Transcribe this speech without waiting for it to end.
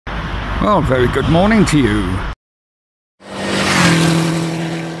Well, very good morning to you.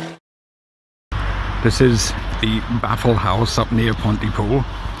 This is the Baffle Haus up near Pontypool,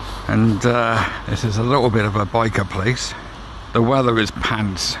 and this is a little bit of a biker place. The weather is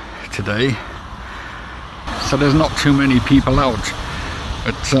pants today, so there's not too many people out,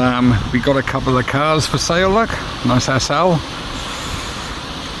 but we got a couple of cars for sale. Look, nice SL.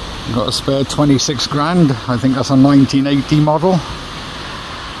 Got a spare 26 grand. I think that's a 1980 model.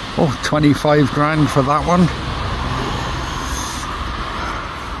 Oh, 25 grand for that one.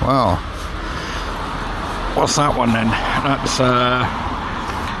 Wow. What's that one then? That's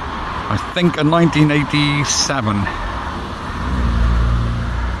I think a 1987.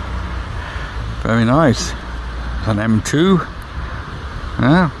 Very nice. It's an M2.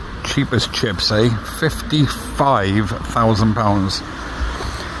 Yeah, cheapest chips, eh? £55,000.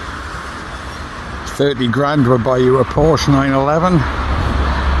 30 grand would buy you a Porsche 911.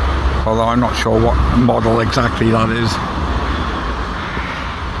 Although I'm not sure what model exactly that is.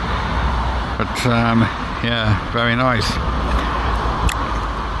 But yeah, very nice.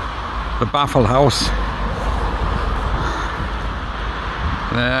 The Baffle Haus.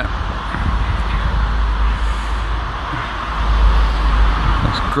 There.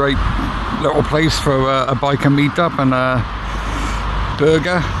 It's a great little place for a biker meetup and a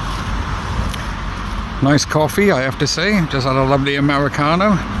burger. Nice coffee, I have to say. Just had a lovely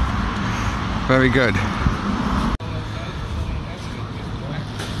Americano. Very good.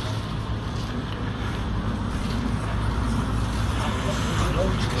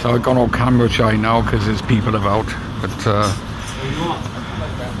 So I've gone all camera shy now because there's people about, but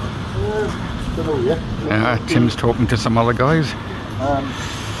yeah, Tim's talking to some other guys. And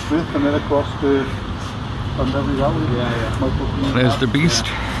then across to Elan Valley. There's the beast.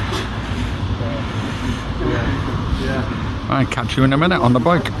 I'll catch you in a minute on the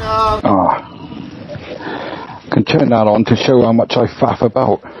bike. Oh, can turn that on to show how much I faff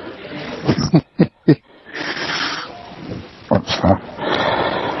about. What's that?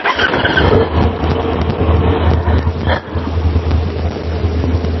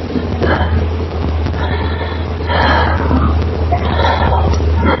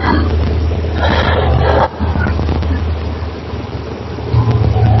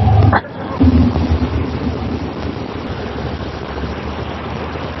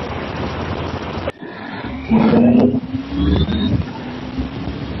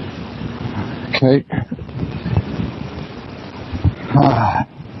 Okay.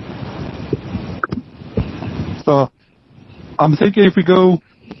 So I'm thinking if we go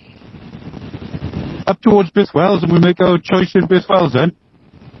up towards Bithwells and we make our choice in Bithwells then.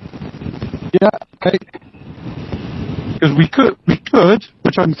 Yeah, okay. Because we could,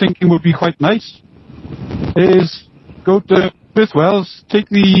 which I'm thinking would be quite nice, is go to Bithwells, take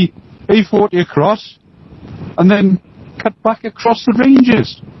the A40 across, and then cut back across the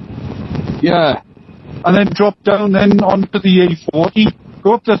ranges. Yeah. And then drop down then onto the A40,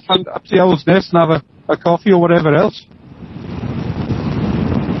 go up the Owl's Nest and have a coffee or whatever else.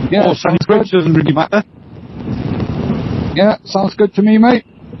 Yeah, or Sandbridge, doesn't really matter. Yeah, sounds good to me, mate.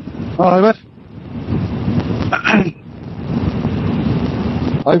 Alright,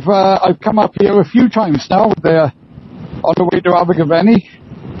 I've come up here a few times now. On the way to Abergavenny.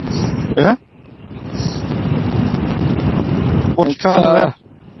 Yeah. What's there?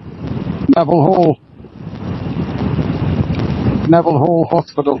 Neville Hall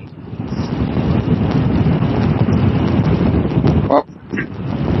Hospital. Well,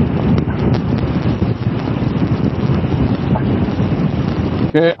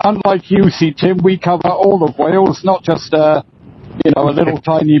 unlike you, see, Tim, we cover all of Wales, not just a little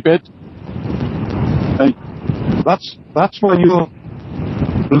tiny bit. Hey, that's why you're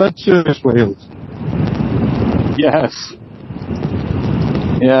Blood Service Wales. Yes.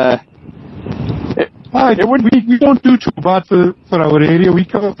 Yeah. We don't do too bad for our area. We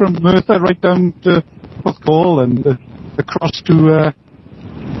cover from Merthyr right down to Porthcawl and across to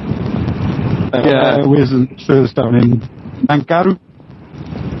where's the furthest down in Nangaru.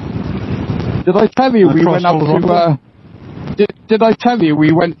 Did I tell you we went up to? Did I tell you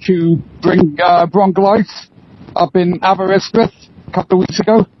we went to bring Bronglife up in Aberystwyth a couple of weeks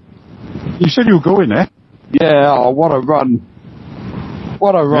ago? You said you were going there. Yeah. Oh, what a run!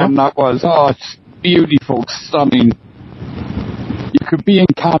 What a run that was! Oh, it's beautiful, stunning. You could be in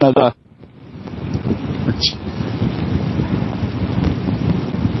Canada.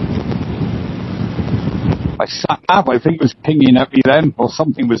 My sat nav, I think, was pinging at me then, or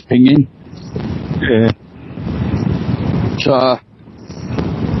something was pinging. Yeah.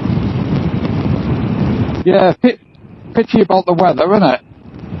 Yeah, pity about the weather, isn't it?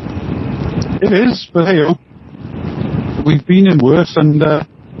 It is, but hey, we've been in worse, and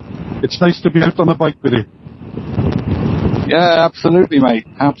it's nice to be out on a bike with you. Yeah, absolutely, mate.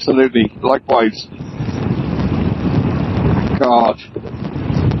 Absolutely. Likewise. God.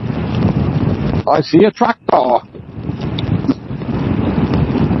 I see a tractor.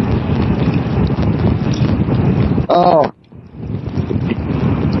 Oh.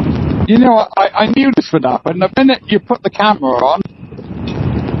 You know, I knew this would happen. The minute you put the camera on.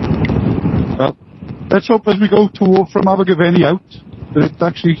 Well, let's hope as we go from Abergavenny out, that it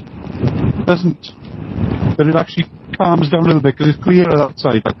actually calms down a little bit, because it's clearer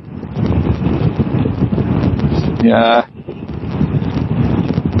outside. Yeah.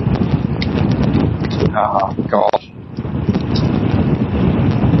 Oh, God.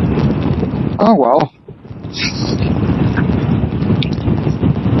 Oh, well.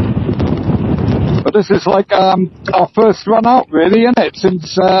 But this is like our first run out, really, isn't it?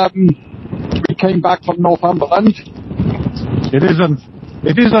 Since we came back from Northumberland. It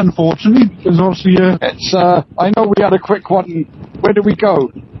is unfortunate, because obviously... it's, I know we had a quick one. Where did we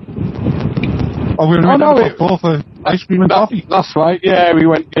go? Oh, we were in for ice cream and coffee. That's right, yeah, we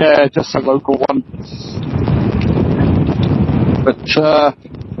went, just a local one. But,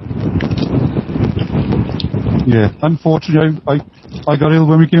 yeah, unfortunately, I got ill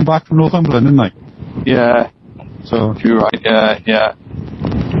when we came back from Northumberland, didn't I? Yeah. So... You're right, yeah.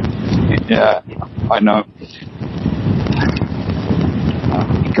 Yeah, I know.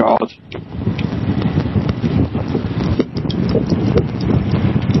 Oh, God.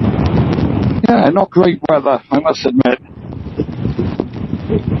 Yeah, not great weather, I must admit.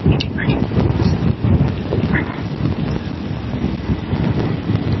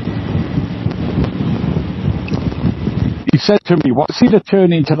 He said to me, see the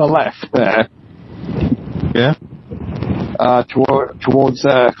turning to the left there? Yeah. Towards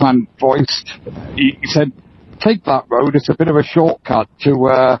Clan Voiced. He said, take that road, it's a bit of a shortcut to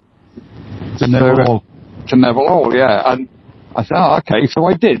Neville Hall. To Neville Hall, yeah. And I said, oh, okay, so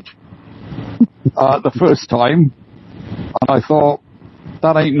I did. The first time, and I thought,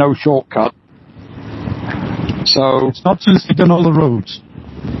 that ain't no shortcut. So... It's not since you've done all the roads.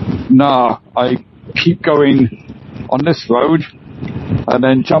 No, I keep going on this road, and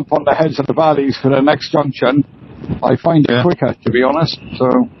then jump on the heads of the valleys for the next junction. I find it quicker, to be honest,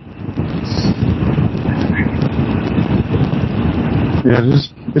 so... Yeah,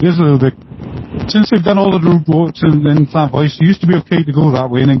 it is a little bit... Since they've done all the road walks in Flamboyce, it used to be okay to go that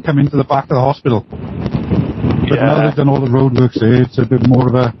way and then come into the back of the hospital. But now they've done all the road works there, it's a bit more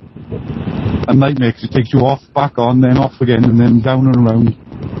of a nightmare, because it takes you off, back on, then off again, and then down and around.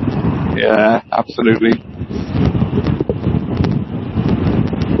 Yeah, absolutely.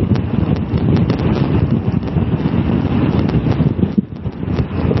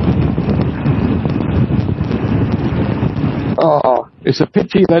 Oh, it's a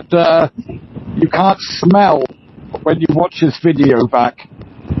pity that you can't smell when you watch this video back.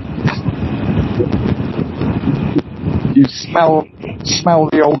 You smell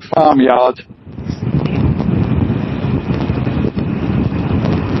the old farmyard.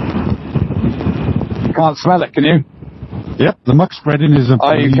 You can't smell it, can you? Yep, the muck spreading is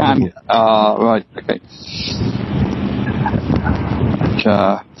Oh, you can. Right, okay.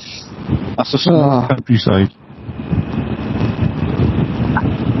 That's a small countryside.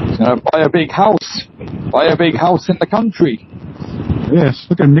 Buy a big house. Buy a big house in the country. Yes,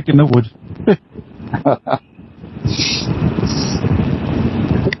 look at Nick in the wood.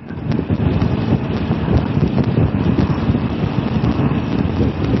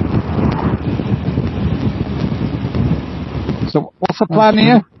 So, what's the plan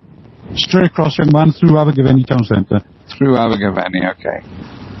here? Straight across, young man, through Abergavenny Town Centre. Through Abergavenny, okay.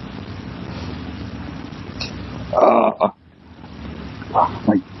 Oh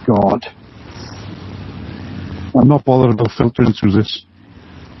my God. I'm not bothered about filtering through this,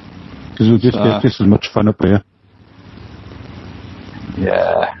 because we'll just get just as much fun up here.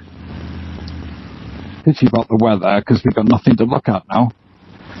 Yeah. Pity about the weather, because we've got nothing to look at now.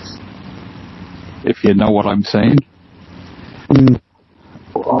 If you know what I'm saying.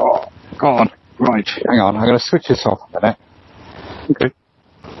 Oh, God. Right, hang on, I'm going to switch this off a minute. Okay.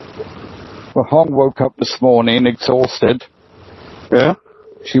 Well, Hong woke up this morning exhausted. Yeah?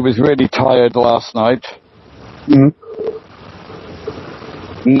 She was really tired last night.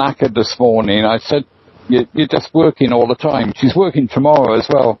 Knackered this morning. I said, you're just working all the time. She's working tomorrow as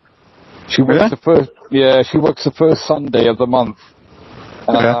well. She works she works the first Sunday of the month.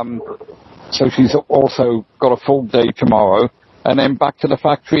 So she's also got a full day tomorrow, and then back to the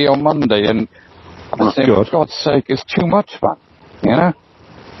factory on Monday. And I think, for God's sake, it's too much, man. You know?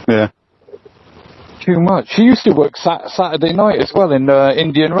 Yeah. Too much. She used to work Saturday night as well in an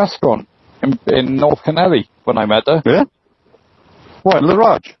Indian restaurant in North Canary when I met her. Yeah? What, La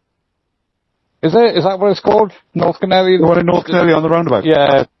Raj? Is that what it's called? North Canary? The one in North Canary on the roundabout?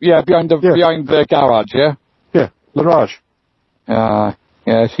 Yeah, behind the garage, yeah? Yeah, La Raj.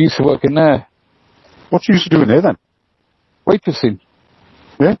 Yeah, she used to work in there. What she used to do in there then? Waitressing.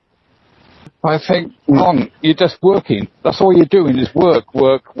 Yeah? I think, you're just working. That's all you're doing is work.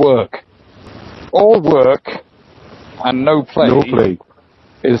 All work and no play. No play.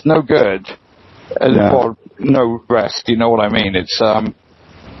 Is no good. Yeah. Or no rest, you know what I mean? It's,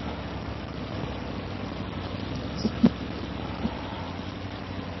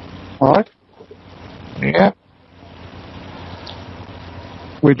 Alright. yeah.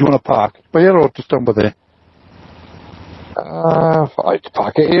 Where do you want to park? By here or just down by there? I'd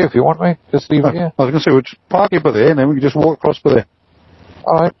park it here if you want me. Just leave it here. I was going to say, we'll just park it by there and then we can just walk across by there.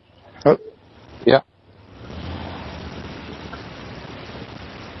 Alright. Yeah.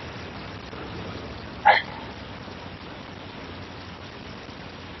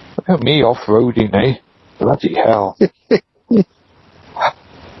 Look at me off-roading, eh? Bloody hell.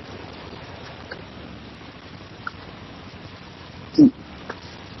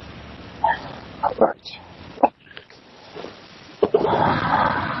 Right.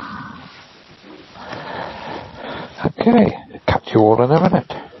 Okay, catch you all in a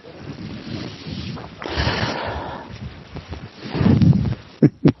minute.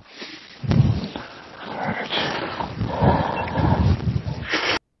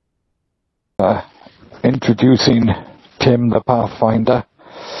 Introducing Tim the Pathfinder.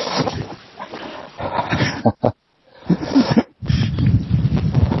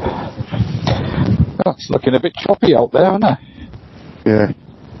 It's looking a bit choppy out there, isn't it? Yeah.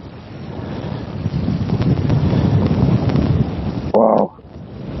 Wow.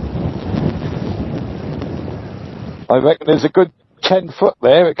 I reckon there's a good 10 foot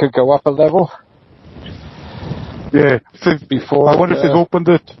there. It could go up a level. Yeah. Before. I wonder if they've opened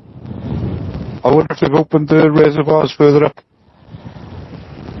it. I wonder if they've opened the reservoirs further up.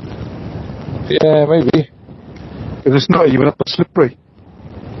 Yeah, maybe. Because it's not even up a slippery.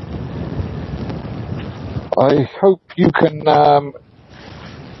 I hope you can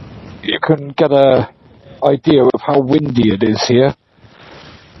get a idea of how windy it is here.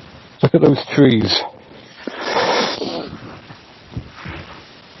 Look at those trees.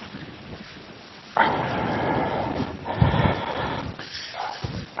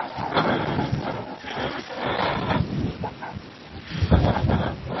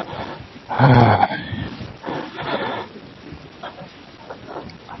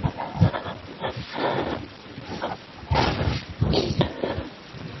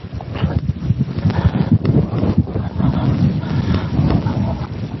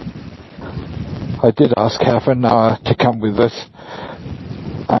 I did ask Catherine to come with us,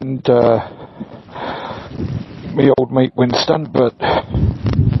 and my old mate Winston, but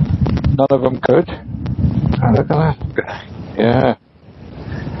none of them could. Oh, look at that. Yeah.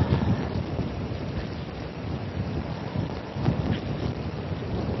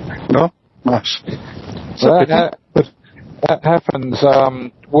 No? Nice. That happens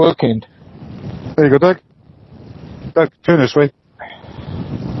working. There you go, Doug. Doug, turn this way.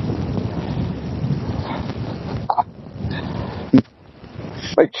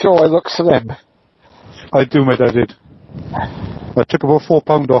 Make sure I look slim. I do, mate, I did. I took about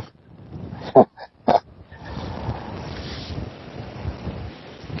 £4 off.